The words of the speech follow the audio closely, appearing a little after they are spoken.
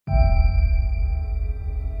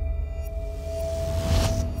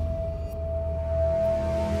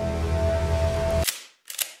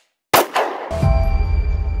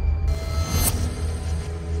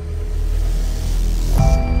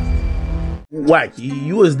Wack,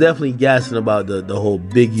 you was definitely gassing about the whole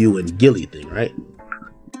Big U and Gillie thing, right?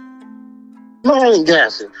 No, I ain't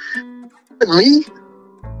gassing. Me?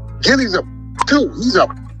 Gillie's a too. He's a.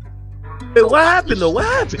 Hey, what happened though? What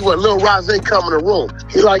happened? When Lil Rose come in the room,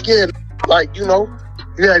 he like, yeah, like, you know,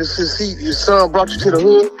 you had to see your son brought you to the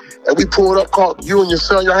hood, and we pulled up, called you and your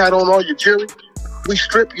son, y'all had on all your jewelry. We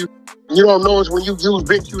strip you. You don't know us when you use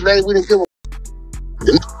Big U name. We didn't give a.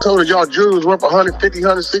 And told us y'all jewelry was worth 150,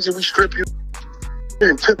 160. We strip you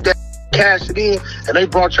and took that, cash it in, and they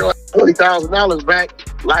brought y'all $20,000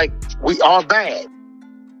 back. Like we are bad.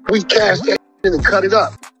 We cashed that in and cut it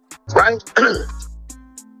up, right?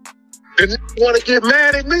 And you want to get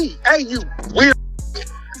mad at me? Hey, you weird!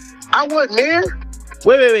 I wasn't there.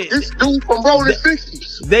 Wait. This dude from Rolling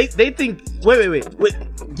 60s. They think. Wait.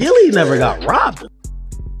 Gillie never got robbed.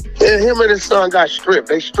 And him and his son got stripped.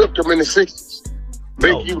 They stripped him in the 60s.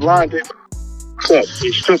 Big U lined it up.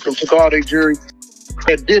 He stripped him, took all their jewelry.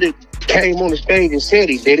 And did it, came on the stage and said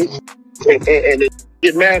he did it. And they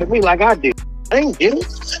get mad at me like I did. I ain't did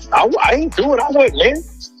it. I ain't do it. I wasn't there.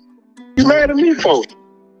 You mad at me for it?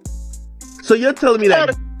 So you're telling me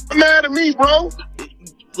that mad at me, bro?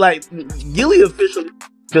 Like Gillie officially,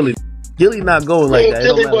 Gillie not going like that.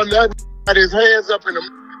 Gillie had his hands up in the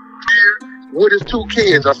air with his two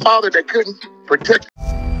kids, a father that couldn't protect.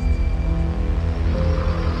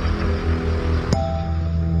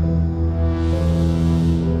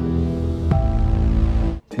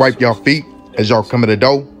 Wipe y'all feet as y'all come to the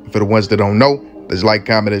door. For the ones that don't know, let's like,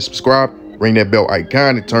 comment, and subscribe. Ring that bell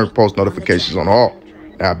icon and turn post notifications on all.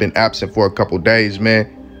 Now, I've been absent for a couple days,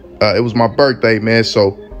 man. It was my birthday, man,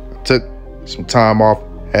 so I took some time off.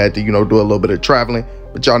 Had to, you know, do a little bit of traveling,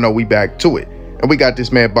 but y'all know we back to it. And we got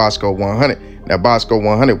this man, Boskoe100. Now,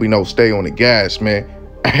 Boskoe100, we know stay on the gas, man.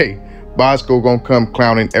 Hey, Boskoe gonna come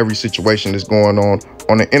clowning every situation that's going on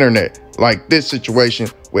the internet. Like this situation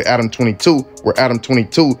with Adam 22, where Adam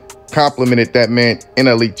 22 complimented that man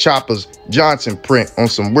NLE Chopper's Johnson print on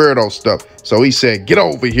some weirdo stuff. So he said, get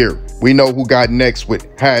over here. We know who got next with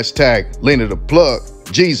hashtag Lena the Plug.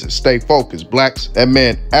 Jesus, stay focused, blacks. That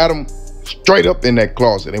man Adam straight up in that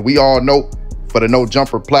closet. And we all know for the No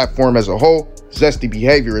Jumper platform as a whole, zesty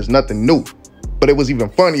behavior is nothing new. But it was even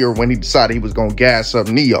funnier when he decided he was gonna gas up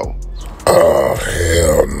Neo. Oh,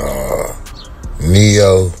 hell no.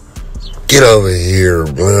 Neo, get over here,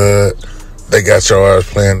 blood. They got your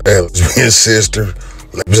ass playing that lesbian sister,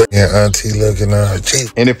 lesbian auntie looking at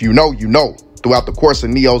her. And if you know, you know. Throughout the course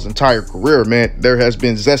of Neo's entire career, man, there has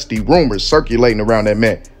been zesty rumors circulating around that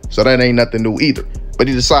man. So that ain't nothing new either. But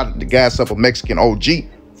he decided to gas up a Mexican OG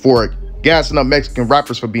for gassing up Mexican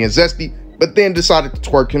rappers for being zesty, but then decided to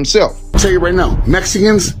twerk himself. I'll tell you right now,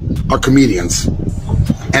 Mexicans are comedians,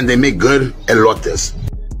 and they make good elotes.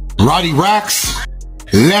 Roddy Racks,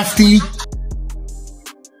 Lefty,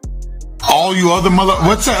 all you other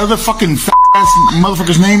what's that other fucking fat ass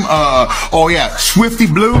motherfucker's name? Oh yeah, Swifty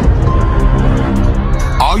Blue.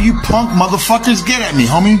 All you punk motherfuckers, get at me,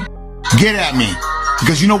 homie. Get at me.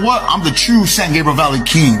 Because you know what? I'm the true San Gabriel Valley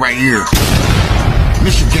King right here.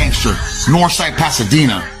 Mr. Gangster, Northside,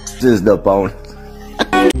 Pasadena. This is the bone.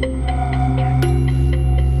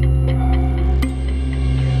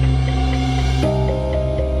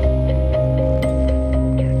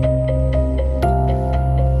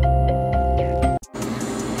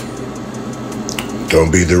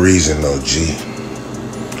 Don't be the reason, though, G.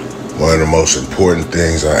 One of the most important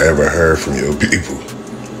things I ever heard from your people.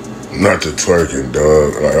 Not the twerking,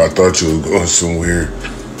 dog. Like, I thought you were going somewhere.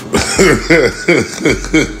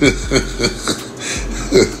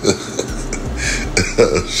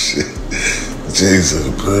 Oh, shit. Jesus,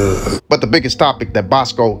 bro. But the biggest topic that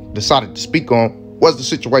Boskoe decided to speak on was the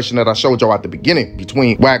situation that I showed y'all at the beginning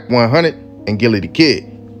between Wack 100 and Gillie the Kid.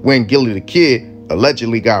 When Gillie the Kid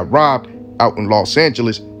allegedly got robbed out in Los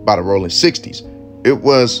Angeles by the Rolling 60s. It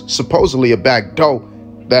was supposedly a back door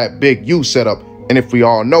that Big U set up. And if we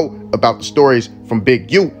all know about the stories from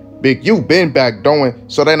Big U been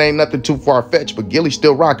backdooring, so that ain't nothing too far-fetched, but Gillie's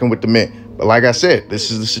still rocking with the men. But like I said,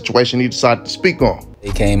 this is the situation he decided to speak on.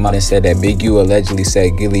 They came out and said that Big U allegedly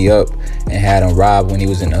set Gillie up and had him robbed when he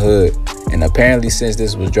was in the hood. And apparently since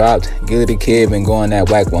this was dropped, Gillie the Kid been going that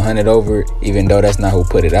Wack 100 over it, even though that's not who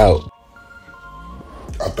put it out.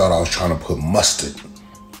 I thought I was trying to put mustard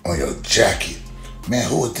on your jacket. Man,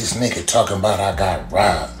 who is this nigga talking about I got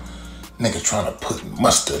robbed? Nigga trying to put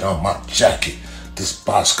mustard on my jacket. This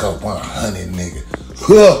Boskoe100 nigga.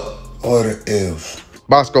 Huh, or the L's.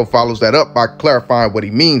 Boskoe follows that up by clarifying what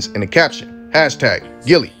he means in the caption. Hashtag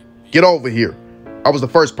Gillie, get over here. I was the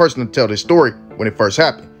first person to tell this story when it first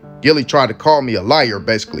happened. Gillie tried to call me a liar,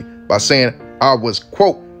 basically, by saying I was,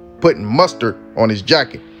 quote, putting mustard on his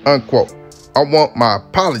jacket, unquote. I want my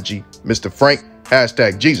apology, Mr. Frank.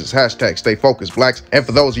 Hashtag Jesus, hashtag stay focused, blacks. And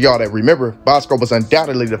for those of y'all that remember, Boskoe was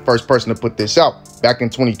undoubtedly the first person to put this out. Back in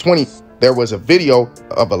 2020, there was a video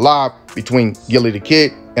of a live between Gillie the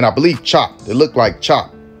Kid and I believe Chop. It looked like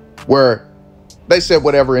Chop, where they said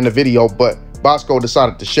whatever in the video, but Boskoe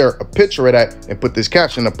decided to share a picture of that and put this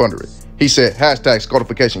caption up under it. He said, hashtag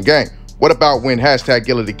Skotification gang. What about when hashtag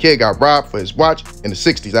Gillie the Kid got robbed for his watch in the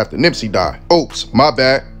 60s after Nipsey died? Oops, my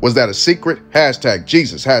bad. Was that a secret? Hashtag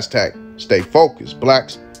Jesus, hashtag stay focused,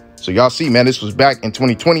 blacks. So y'all see, man, this was back in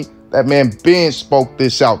 2020. That man Ben spoke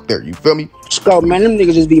this out there. You feel me? Skoe, man, them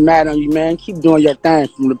niggas just be mad on you, man. Keep doing your thing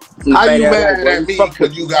from the How you mad at me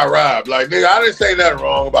because you got robbed? Like, nigga, I didn't say nothing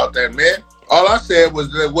wrong about that, man. All I said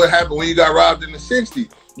was that what happened when you got robbed in the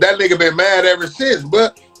 60s. That nigga been mad ever since,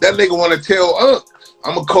 but that nigga want to tell Unc.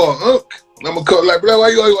 I'm going to call Unc. I'm going to call, like, bro, why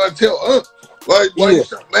you always want to tell Unc? Why you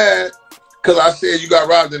so mad? Because I said you got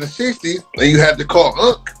robbed in the 60s and you had to call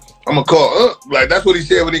Unc. I'm going to call Unc. Like, that's what he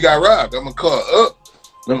said when he got robbed. I'm going to call Unc.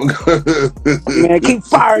 Man, keep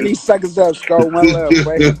firing these suckers up, Skoe. One love,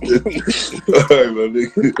 boy. All right, my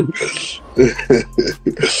nigga.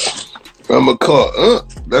 I'm going to call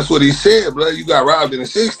Unc. That's what he said, bro. You got robbed in the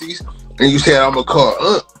 60s and you said, I'm going to call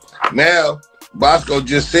Unc. Now, Boskoe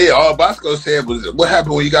just said, all Boskoe said was, what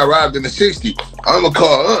happened when you got robbed in the 60s? I'm going to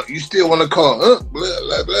call Unc. You still want to call Unc? Blah,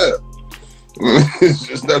 blah, blah.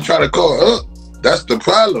 Just not trying to call Unc. That's the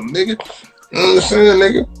problem, nigga. You know what I'm saying,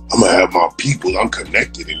 nigga? I'm gonna have my people. I'm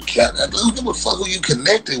connected in cat. Like, what the fuck were you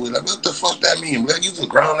connected with? Like, what the fuck that mean, blood? You a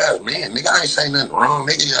grown ass man, nigga. I ain't saying nothing wrong,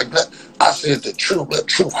 nigga. Like, blood, I said the truth, blood.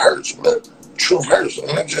 Truth hurts, blood. Truth hurts.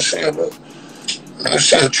 I'm just saying, blood. I'm just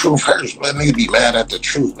saying truth hurts, blood. Nigga be mad at the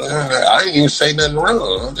truth, blood. I ain't even say nothing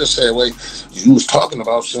wrong. I'm just saying, wait, you was talking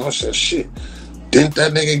about something. I said, shit. Didn't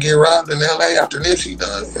that nigga get robbed in LA after Nipsey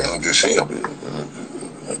died? I'm just saying,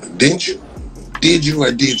 blood. Didn't you? Did you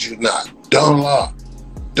or did you not? Don't lie.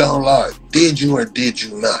 Don't lie. Did you or did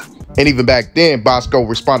you not? And even back then, Boskoe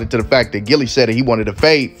responded to the fact that Gillie said that he wanted a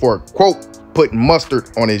fade for, quote, putting mustard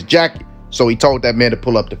on his jacket. So he told that man to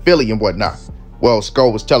pull up to Philly and whatnot. Well,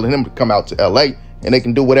 Skoe was telling him to come out to LA and they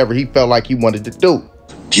can do whatever he felt like he wanted to do.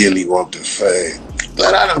 Gillie want the fade.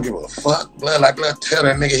 Blood, I don't give a fuck. Blood, like, blood, tell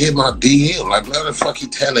that nigga hit my DM. Like, blood, the fuck he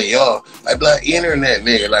telling y'all? Like, blood, internet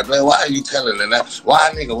nigga. Like, blood, why are you telling that? Why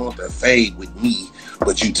a nigga want the fade with me,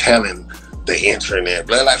 but you telling the internet,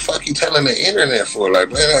 blood? Like, fuck you telling the internet for? Like,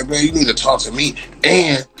 blood, you need to talk to me.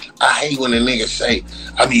 And I hate when a nigga say,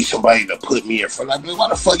 I need somebody to put me in front. Like, blood, why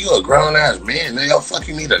the fuck you a grown ass man? Nigga, fuck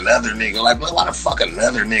you need another nigga. Like, blood, why the fuck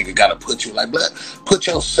another nigga gotta put you? Like, blood, put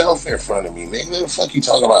yourself in front of me, nigga. What the fuck you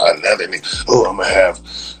talking about another nigga? Oh, I'm gonna have.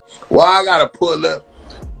 Why I gotta pull up?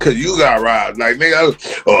 Cause you got robbed. Like,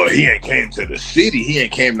 nigga, oh, he ain't came to the city. He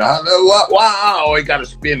ain't came to Hollywood. Why I always gotta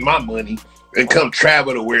spend my money and come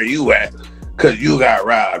travel to where you at? Cause you got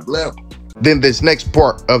robbed, blood. Then this next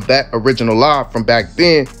part of that original live from back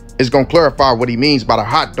then is gonna clarify what he means by the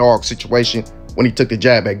hot dog situation when he took a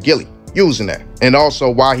jab at Gillie using that. And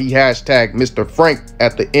also why he hashtagged Mr. Frank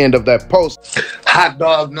at the end of that post. Hot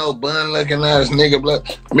dog, no bun looking ass nigga, blood.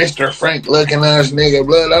 Mr. Frank looking ass nigga,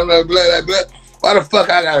 blood. I'm like, blood. Why the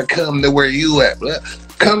fuck I gotta come to where you at, blood?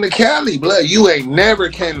 Come to Cali, blood. You ain't never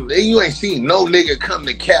came, you ain't seen no nigga come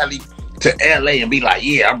to Cali to LA and be like,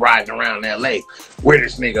 yeah, I'm riding around LA. Where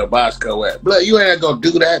this nigga Boskoe at? Blood, you ain't gonna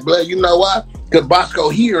do that, blood. You know why? Because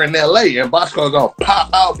Boskoe here in LA and Boskoe gonna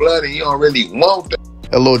pop out, blood, and you don't really want that.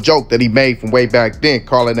 A little joke that he made from way back then,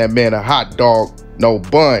 calling that man a hot dog, no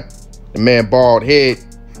bun. The man bald head,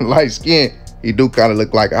 light skin. He do kind of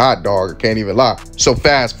look like a hot dog, I can't even lie. So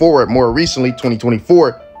fast forward, more recently,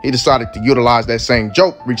 2024, he decided to utilize that same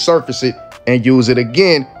joke, resurface it, and use it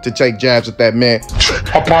again to take jabs at that man.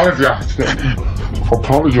 Apologize.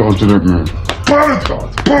 Apologize to that man.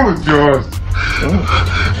 Apologize.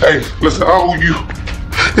 Hey, listen, I owe you.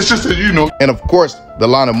 It's just that, you know. And of course, the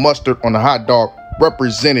line of mustard on the hot dog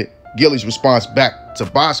represented Gillie's response back to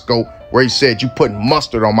Boskoe, where he said, you putting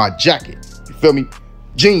mustard on my jacket. You feel me?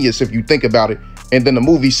 Genius if you think about it. And then the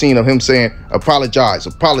movie scene of him saying, apologize,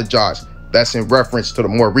 apologize. That's in reference to the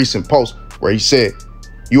more recent post where he said,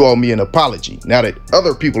 you owe me an apology. Now that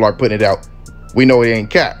other people are putting it out, we know it ain't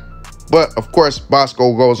cap. But of course,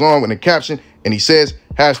 Boskoe goes on with a caption and he says,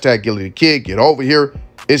 hashtag Gillie the Kid, get over here.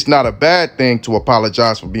 It's not a bad thing to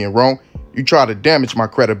apologize for being wrong. You try to damage my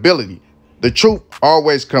credibility. The truth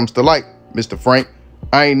always comes to light, Mr. Frank.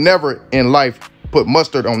 I ain't never in life put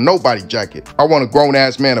mustard on nobody's jacket. I want a grown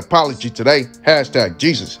ass man apology today. Hashtag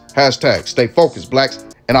Jesus. Hashtag stay focused, blacks.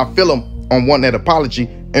 And I feel him on wanting that apology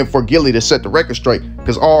and for Gillie to set the record straight,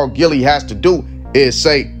 because all Gillie has to do is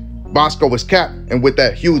say, Boskoe is capped, and with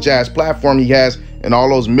that huge ass platform he has and all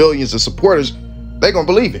those millions of supporters, they gonna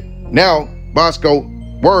believe it. Now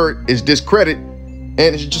Boskoe word is discredited, and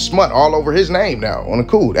it's just smut all over his name now on the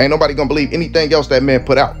cool. Ain't nobody gonna believe anything else that man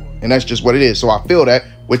put out, and that's just what it is. So I feel that,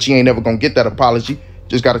 which he ain't never gonna get that apology.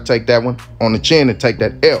 Just gotta take that one on the chin and take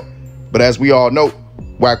that L. But as we all know,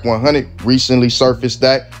 Wack 100 recently surfaced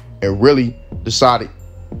that and really decided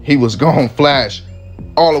he was gonna flash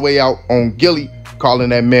all the way out on Gillie, calling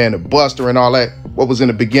that man a buster and all that, what was in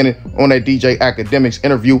the beginning on that DJ Academics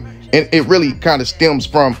interview. And it really kind of stems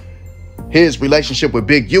from his relationship with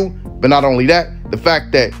Big U. But not only that, the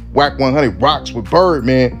fact that Wack 100 rocks with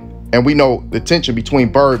Birdman, and we know the tension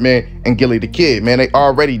between Birdman and Gillie the Kid, man. They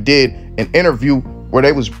already did an interview where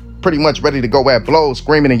they was pretty much ready to go at blows,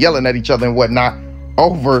 screaming and yelling at each other and whatnot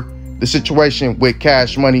over the situation with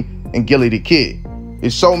Cash Money and Gillie the Kid.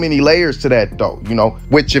 There's so many layers to that though, you know,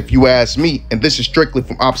 which if you ask me, and this is strictly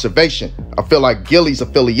from observation, I feel like Gillie's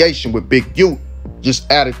affiliation with Big U just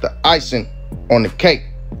added the icing on the cake.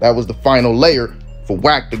 That was the final layer for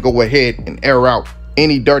Wack to go ahead and air out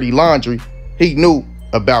any dirty laundry he knew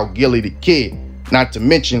about Gillie the Kid, not to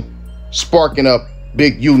mention sparking up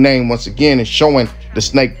Big U name once again and showing the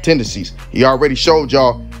snake tendencies. He already showed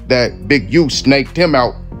y'all that Big U snaked him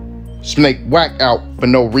out, snaked Wack out for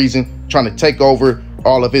no reason, trying to take over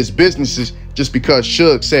all of his businesses just because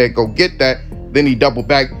Suge said go get that. Then he doubled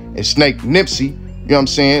back and snaked Nipsey. You know what I'm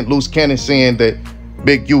saying? Loose cannon saying that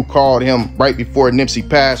Big U called him right before Nipsey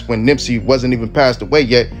passed, when Nipsey wasn't even passed away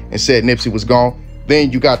yet, and said Nipsey was gone.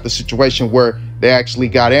 Then you got the situation where they actually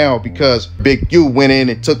got down because Big U went in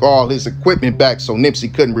and took all his equipment back so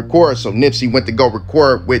Nipsey couldn't record. So Nipsey went to go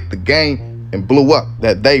record with The Game and blew up.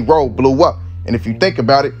 That They Roll blew up. And if you think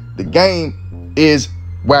about it, The Game is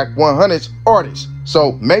Wack 100's artist.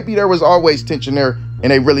 So maybe there was always tension there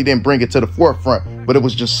and they really didn't bring it to the forefront. But it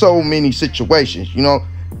was just so many situations, you know,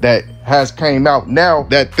 that has came out now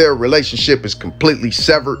that their relationship is completely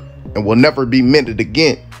severed and will never be mended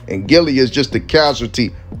again. And Gillie is just a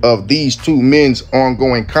casualty of these two men's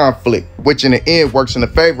ongoing conflict, which in the end works in the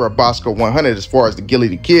favor of Boskoe100 as far as the Gillie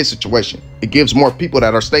the Kid situation. It gives more people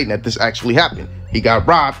that are stating that this actually happened. He got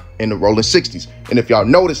robbed in the rolling 60s. And if y'all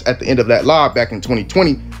notice at the end of that live back in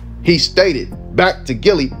 2020, he stated back to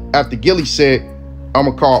Gillie after Gillie said,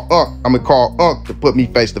 I'ma call Unc to put me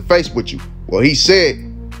face to face with you. Well, he said,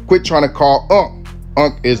 quit trying to call Unc.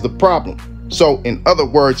 Unc is the problem. So in other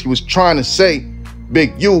words, he was trying to say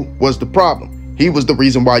Big U was the problem. He was the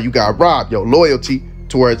reason why you got robbed, your loyalty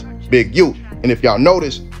towards Big U. And if y'all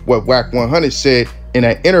notice what Wack 100 said in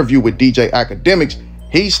that interview with DJ Academics,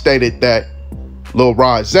 he stated that Lil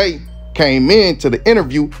Rose came into the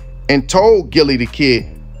interview and told Gillie the Kid,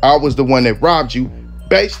 I was the one that robbed you,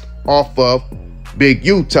 based off of Big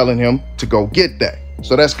U telling him to go get that.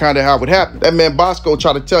 So that's kind of how it happened. That man Boskoe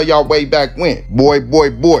tried to tell y'all way back when, boy.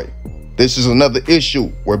 This is another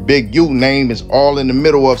issue where Big U name is all in the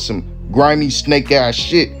middle of some grimy snake ass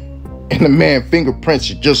shit, and the man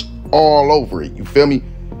fingerprints are just all over it. You feel me?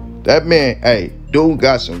 That man, hey, dude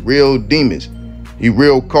got some real demons. He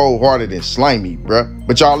real cold-hearted and slimy, bruh.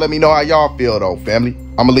 But y'all let me know how y'all feel though, family.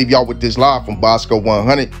 I'm gonna leave y'all with this live from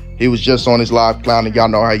Boskoe100. He was just on his live clowning. Y'all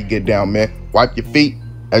know how you get down, man. Wipe your feet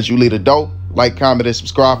as you leave the door. Like, comment, and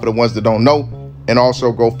subscribe for the ones that don't know. And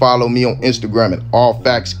also go follow me on Instagram at All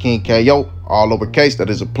Facts King KO, all lowercase. That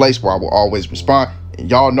is a place where I will always respond. And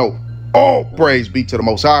y'all know, all praise be to the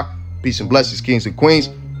Most High. Peace and blessings, kings and queens.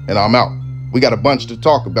 And I'm out. We got a bunch to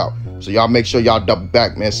talk about. So y'all make sure y'all double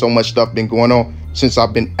back, man. So much stuff been going on since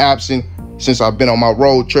I've been absent, since I've been on my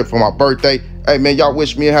road trip for my birthday. Hey, man, y'all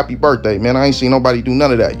wish me a happy birthday, man. I ain't seen nobody do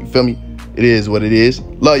none of that. You feel me? It is what it is.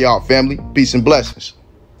 Love y'all, family. Peace and blessings.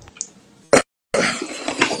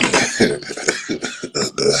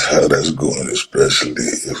 That's how that's going, especially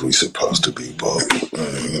if we supposed to be both.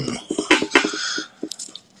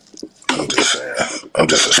 I'm just saying. I'm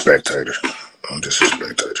just a spectator.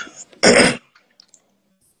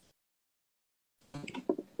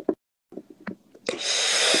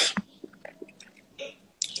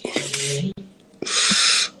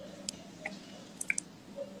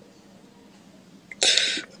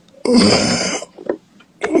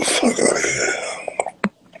 Fuck out of here.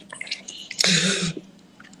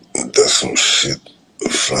 That's some shit.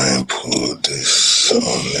 Flame pulled this song,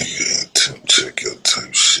 nigga. TUP check your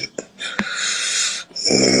type shit.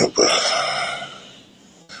 Yeah, but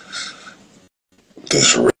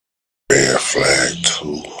this red flag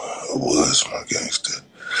too was my gangster.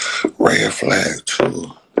 Red flag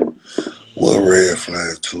too. What red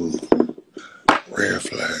flag too? Red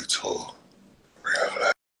flag too. Red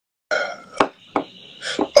flag.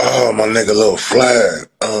 Oh, my nigga, little flag.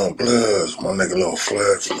 Blood. nigga little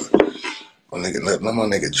flag. My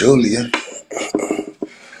nigga Julian.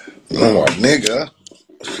 My nigga.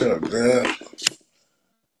 What's up, man?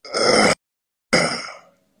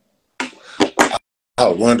 I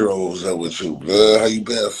wonder what was up with you, blood. How you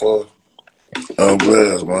been, for? Oh,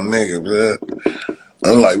 blood, that's my nigga, blood.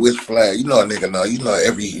 I'm like, which flag? You know a nigga know.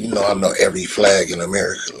 I know every flag in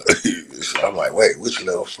America. So I'm like, wait, which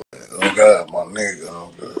little flag? Oh, God, my nigga.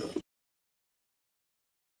 Oh, God.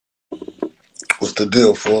 What's the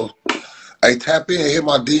deal, fool? Hey, tap in, hit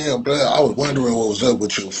my DM, blood. I was wondering what was up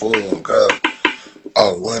with you, fool. Oh, God.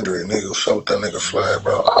 I was wondering, nigga, what's up with that nigga flag,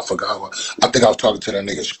 bro? I forgot I think I was talking to that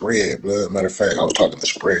nigga Spread, blood. Matter of fact, I was talking to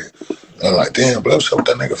Spread. And I'm like, damn, blood, what's up with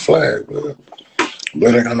that nigga flag, blood?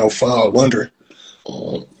 Blood ain't got no fun. I was wondering.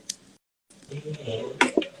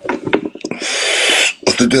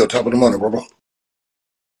 What's the deal? Top of the money, bro. What's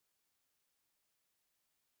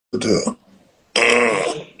the deal?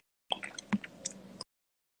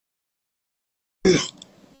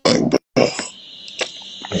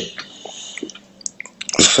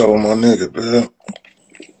 What's up with my nigga, man?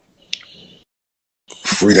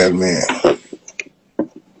 Free that man.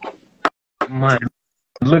 Man,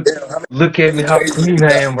 look, Damn, how look at me many how pages clean you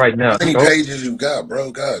I got? am right How now. many So, pages you got,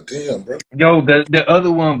 bro? God damn, bro. yo, the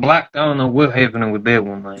other one blocked. I don't know what happened with that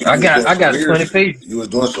one, man. You was doing I some got weird 20 shit. pages. You was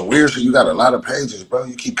doing some weird shit. You got a lot of pages, bro.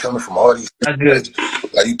 You keep coming from all these I just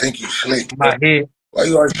pages. Like you think you slick, bro. my head Why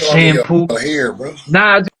you always showing me shampoo. your hair, bro?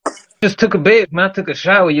 Nah, I just took a bath, man. I took a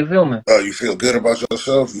shower. You feel me? Oh, you feel good about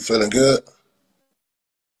yourself? You feeling good?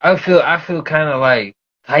 I feel kind of like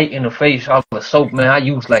tight in the face off the soap, man. I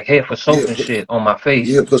use like half of Yeah, soap and shit on my face.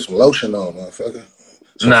 put some lotion on, motherfucker.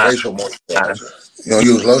 Some Nah, facial nah, moisturizer. You don't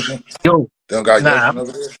use lotion? yo, They don't got nah. lotion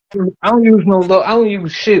over there? I don't use I don't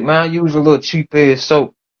use shit, man. I use a little cheap ass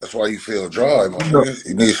soap. That's why you feel dry, my You know, nigga.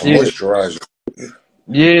 You need some yeah. moisturizer.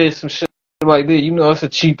 Yeah, some shit like that. You know, it's a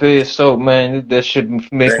cheap ass soap, man. That should They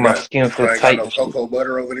make ain't my got, skin you feel ain't got tight no and shit. cocoa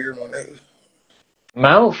butter over there, my nigga. Man,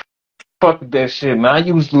 I don't fuck with that shit, man. I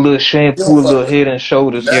use the little You don't shampoo, a fuck little with head and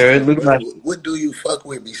shoulders. Yeah, it nothing, look bro. like What do you fuck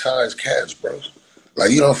with besides cats, bro?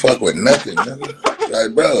 Like, you don't fuck with nothing, nigga.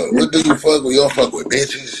 Like, bro, what do you fuck with? You don't fuck with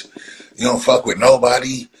bitches. You don't fuck with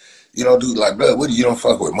nobody. You don't do, like, bro, you don't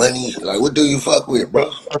fuck with money? Like, what do you fuck with, bro?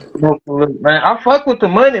 man. I fuck with the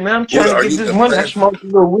money, man. I'm What, trying to are get you this money. I depressed? smoke a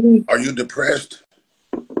little weed. Are you depressed?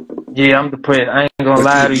 Yeah, I'm depressed. I ain't gonna What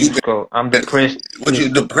lie to you, you Skoe. I'm been, depressed. what you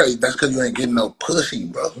depressed? That's because you ain't getting no pussy,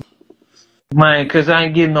 bro. Man, cause I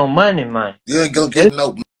ain't getting no money, man. You ain't gonna get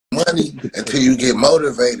no money until you get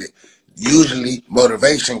motivated. Usually,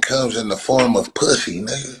 motivation comes in the form of pussy,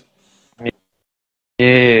 nigga.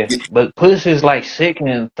 Yeah, but pussy is like second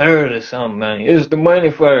and third or something, man. It's the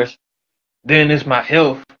money first, then it's my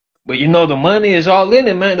health. But you know, the money is all in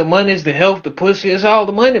it, man. The money is the health, the pussy is all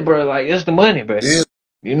the money, bro. Like, it's the money, bro. Yeah.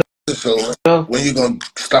 You So know? when you gonna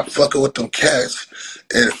stop fucking with them cats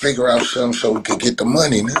and figure out something so we can get the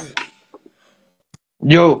money, nigga?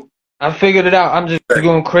 Yo, I figured it out. I'm just That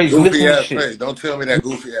going crazy. Listen goofy to this ass shit. face. Don't tell me that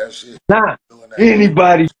goofy ass shit. Nah, Doing that goofy.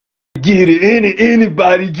 anybody get it.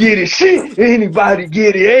 Anybody get it. Shit, anybody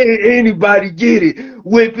get it. Anybody get it.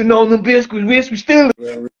 Whipping on them biscuits, we still.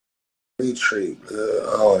 Man, retreat, man.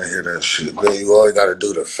 I don't want to hear that shit, man. You always got to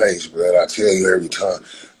do the face, man. I tell you every time,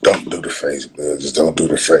 don't do the face, man. Just don't do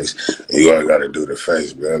the face. You always got to do the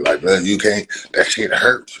face, man. Like, man, you can't, that shit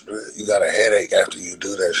hurts, man. You got a headache after you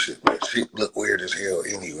do that shit, man. Shit look weird as hell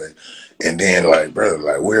anyway. And then, like, bro,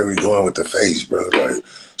 like, where are we going with the face, bro? Like,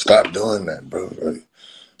 stop doing that, bro. Like,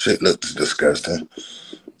 shit looks disgusting.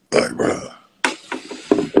 Like, bro.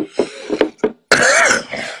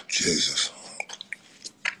 Jesus.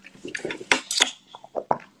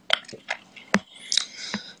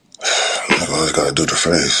 You always got to do the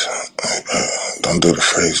face. Like, don't do the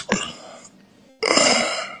face, bro.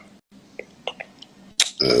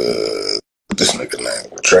 This nigga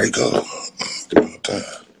name Draco. Damn.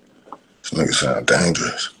 This nigga sound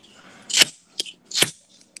dangerous.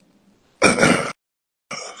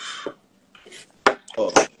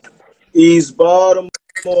 East Baltimore,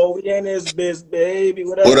 we in this bitch, baby.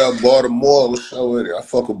 What What up? up, Baltimore? What's up with it? I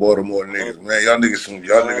fuck with Baltimore niggas, man. Y'all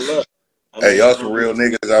niggas Look, I hey, mean, y'all some real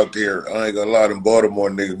niggas out there. I ain't gonna lie, them Baltimore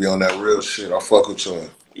niggas be on that real shit. I fuck with y'all.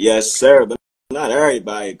 yes, sir, but not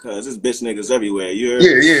everybody, cause it's bitch niggas everywhere. You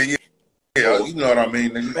heard? Yeah. Oh, You know what I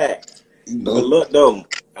mean, nigga. fact. You But know. look though,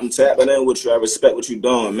 I'm tapping in with you. I respect what you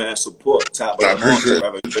doing, man. Support top of I the morning, appreciate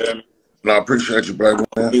brother. You hear me? I appreciate you, black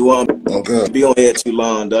man. You want Okay. to be on here too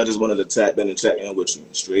long, though. I just wanted to tap in and check in with you.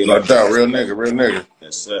 Straight No up. doubt, real nigga.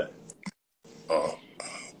 Yes, sir.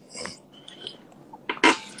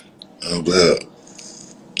 I'm glad.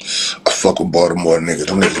 I fuck with Baltimore niggas.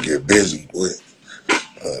 Them niggas get busy, boy.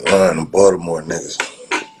 Line them Baltimore niggas.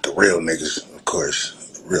 The real niggas, of course.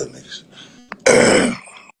 The real niggas.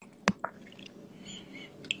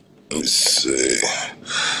 Let's see.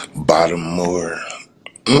 Baltimore.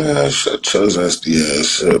 Man, shut your zesty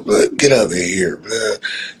ass up, but get over here, bruh.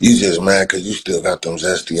 You just mad cause you still got them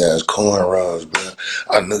zesty ass cornrows, bruh.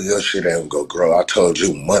 I knew your shit ain't gonna grow. I told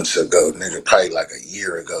you months ago, nigga, probably like a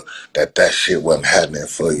year ago, that shit wasn't happening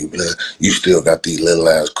for you, blood. You still got these little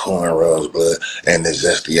ass cornrows, blood, and this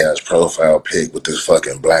zesty ass profile pic with this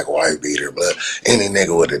fucking black white beater, blood. Any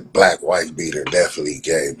nigga with a black white beater definitely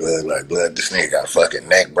gay, blood. Like, blood, this nigga got fucking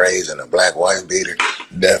neck braids and a black white beater,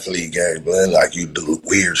 definitely gay, blood. Like, you do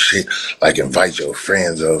weird shit, like invite your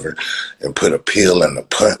friends over and put a pill in the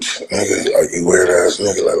punch, nigga. Like, you weird ass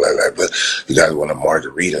nigga, like, but you guys want a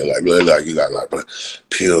margarita, like you got like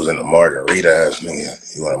pills in the margarita ass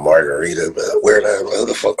nigga. You want a margarita, but weird ass, who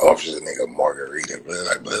the fuck offers a nigga a margarita, but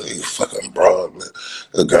like, but you fucking broad, but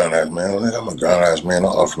a grown ass man, nigga, I'm a grown ass man.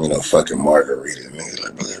 Don't offer me no fucking margarita, nigga.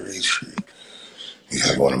 Like, but read shit. You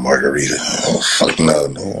guys want a margarita? Oh, fuck no,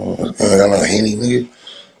 nigga. I got no Henny, nigga.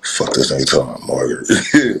 Fuck this nigga talking about Margaret.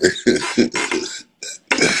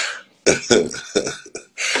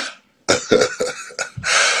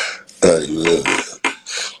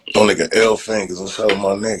 On nigga L fingers and show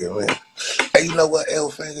my nigga, man. Hey, you know what, L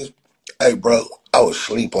fingers? Hey, bro, I was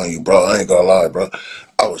asleep on you, bro. I ain't gonna lie, bro.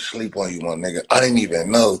 I was asleep on you, my nigga. I didn't even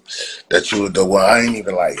know that you were the one. I ain't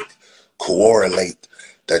even like correlate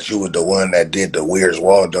that you were the one that did the Where's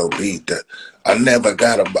Waldo beat. That I never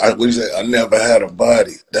got a, what you say? I never had a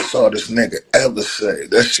body. That's all this nigga ever say.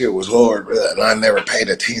 That shit was hard, bro. And I never paid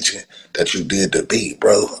attention that you did the beat,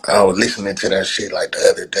 bro. I was listening to that shit like the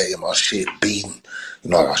other day and my shit beating.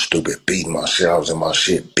 You know, I got stupid beating my shit. I was in my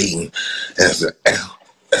shit beating. And it's an L.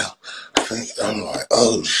 I'm like,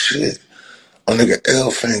 oh shit. Oh nigga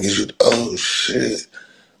L fingers, you, oh shit.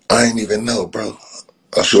 I ain't even know, bro.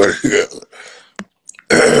 I swear to God.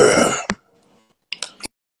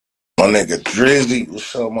 My nigga Drizzy,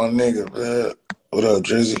 what's up, my nigga, blood? What up,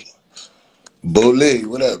 Drizzy? Bully,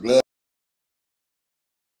 what up, blood?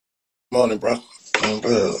 Morning, bro. I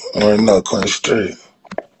already know, Queen Street.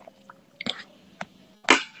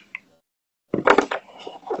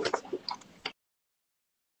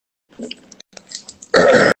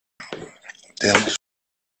 Damn,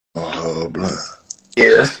 oh, blood.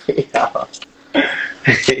 Yeah.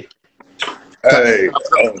 Hey,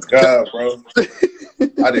 oh God, bro.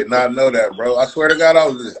 I did not know that, bro. I swear to God,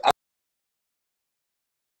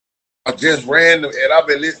 I just random, and I've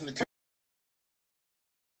been listening to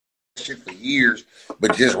shit for years,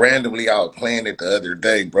 but just randomly I was playing it the other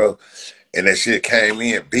day, bro. And that shit came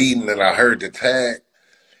in beating, and I heard the tag,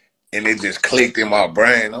 and it just clicked in my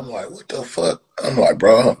brain. I'm like, what the fuck? I'm like,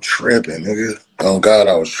 bro, I'm tripping, nigga. Oh God,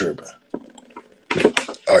 I was tripping.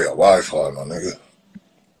 Oh, your Wi-Fi, my nigga.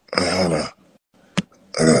 Hold on.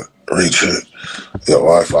 I gotta reach it. Your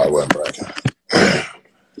Wi-Fi wasn't breaking.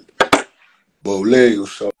 Bully,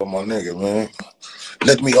 what's up, my nigga, man?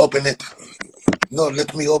 Let me open it. No,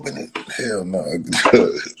 let me open it. Hell no.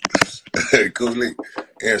 Hey, Cooley,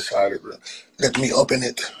 inside it, bro. Let me open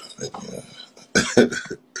it.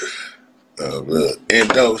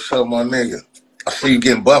 Endo, what's up, my nigga? I see you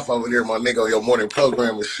getting buff over there, my nigga, on your morning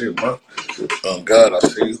program and shit, bro. Oh, God, I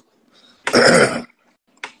see you.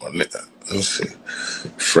 My nigga, let's see.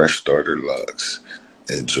 Fresh starter locks.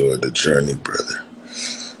 Enjoy the journey, brother.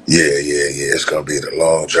 Yeah. It's gonna be the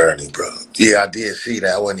long journey, bro. Yeah, I did see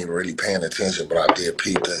that. I wasn't even really paying attention, but I did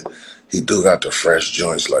peep that. He do got the fresh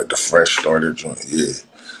joints, like the fresh starter joint. Yeah.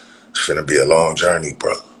 It's finna be a long journey,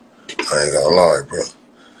 bro. I ain't gonna lie, bro.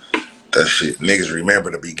 That shit, niggas remember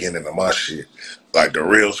the beginning of my shit. Like the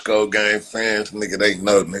real Skoe gang fans, nigga, they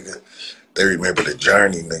know, nigga. They remember the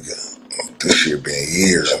journey, nigga. This shit been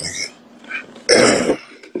years, nigga.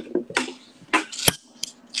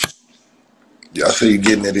 Yeah, I see you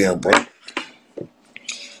getting it in, bro.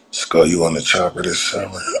 Skoe, you on the chopper this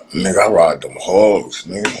summer? Nigga, I ride them hogs,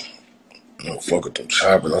 nigga. I don't fuck with them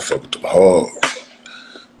choppers, I fuck with them hogs.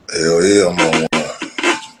 Hell yeah, I'm on one.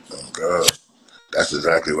 Oh, God. That's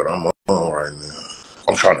exactly what I'm on right now.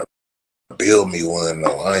 I'm trying to build me one,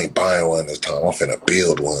 though. I ain't buying one this time. I'm finna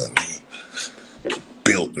build one, nigga.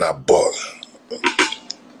 Built, not bought.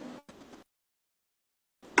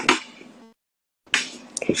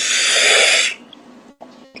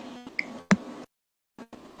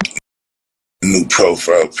 New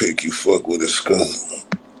profile pic, you fuck with a Skoe.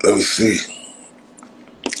 Let me see.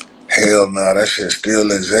 Hell no, that shit still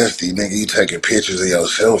looks zesty, nigga. You taking pictures of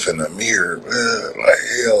yourself in the mirror, man. Like,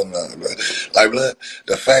 hell no, bro. Like, blood,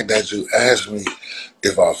 the fact that you asked me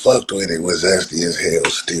if I fucked with it was zesty as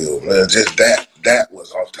hell still, man. Just that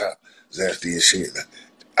was off top zesty as shit.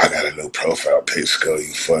 I got a new profile pic, Skoe.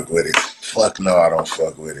 You fuck with it? Fuck no, I don't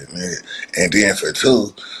fuck with it, nigga. And then for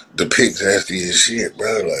two, the pic zesty as shit,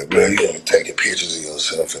 bro. Like, bro, you ain't taking pictures of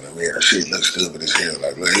yourself in the mirror. Shit looks stupid as hell.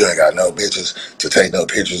 Like, bro, you ain't got no bitches to take no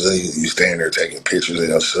pictures of you. You stand there taking pictures of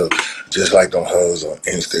yourself, just like them hoes on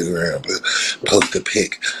Instagram. But post a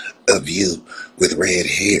pic of you with red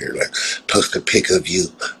hair. Like, post a pic of you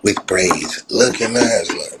with braids. Looking nice.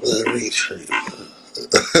 Like, bro, retreat.